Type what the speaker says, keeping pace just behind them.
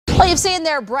Well, you've seen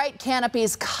their bright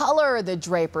canopies color the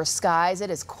Draper skies.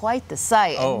 It is quite the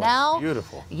sight. Oh, and now,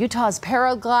 beautiful. Utah's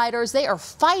paragliders, they are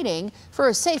fighting for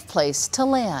a safe place to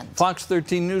land. Fox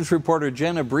 13 News reporter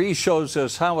Jenna Bree shows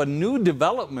us how a new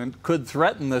development could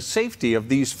threaten the safety of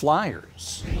these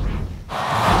flyers.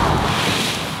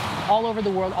 All over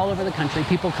the world, all over the country,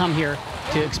 people come here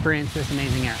to experience this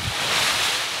amazing air.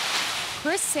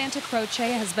 Chris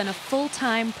Santacroce has been a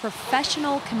full-time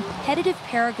professional competitive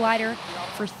paraglider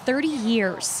for 30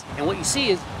 years. And what you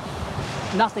see is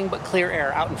nothing but clear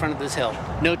air out in front of this hill.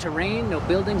 No terrain, no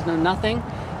buildings, no nothing.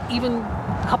 Even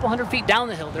a couple hundred feet down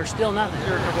the hill, there's still nothing.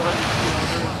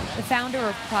 The founder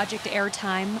of Project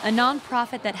Airtime, a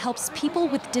nonprofit that helps people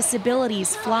with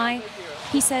disabilities fly,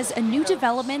 he says a new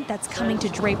development that's coming to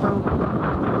Draper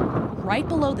right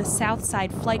below the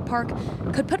Southside Flight Park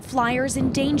could put flyers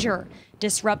in danger,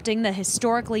 disrupting the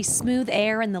historically smooth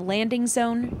air in the landing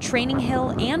zone, training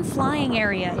hill, and flying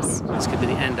areas. This could be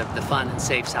the end of the fun and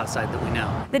safe Southside that we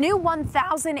know. The new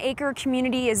 1,000-acre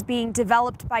community is being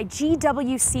developed by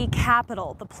GWC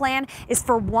Capital. The plan is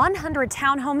for 100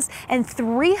 townhomes and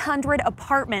 300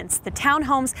 apartments. The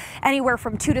townhomes anywhere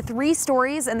from 2 to 3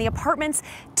 stories and the apartments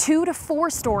 2 to 4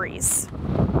 stories.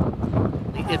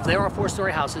 If there are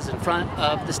 4-story houses in front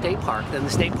of the state park, then the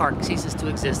state park ceases to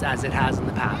exist as it has in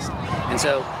the past. And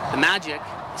so the magic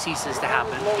ceases to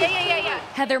happen.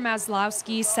 Heather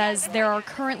Maslowski says there are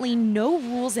currently no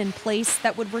rules in place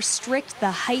that would restrict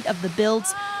the height of the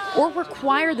builds or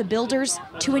require the builders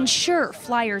to ensure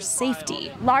flyers'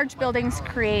 safety. Large buildings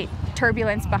create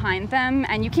turbulence behind them,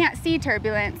 and you can't see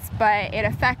turbulence, but it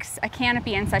affects a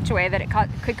canopy in such a way that it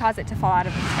could cause it to fall out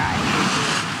of the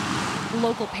sky. The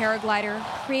local paraglider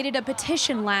created a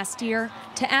petition last year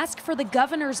to ask for the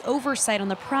governor's oversight on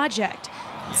the project.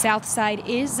 Southside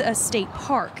is a state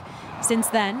park. Since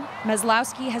then,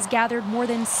 Maslowski has gathered more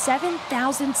than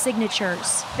 7,000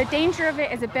 signatures. The danger of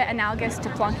it is a bit analogous to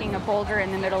plunking a boulder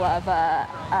in the middle of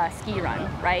a ski run,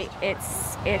 right?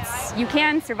 You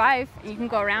can survive, you can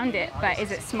go around it, but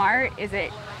is it smart? Is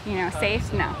it,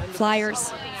 safe? No.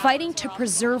 Flyers fighting to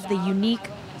preserve the unique,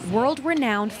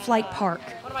 world-renowned flight park.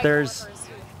 There's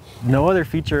no other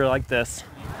feature like this.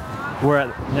 We're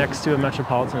next to a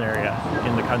metropolitan area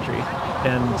in the country,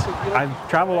 and I've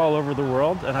traveled all over the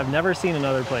world, and I've never seen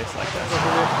another place like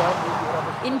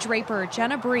this. In Draper,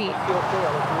 Jenna Bree,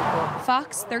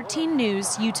 Fox 13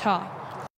 News, Utah.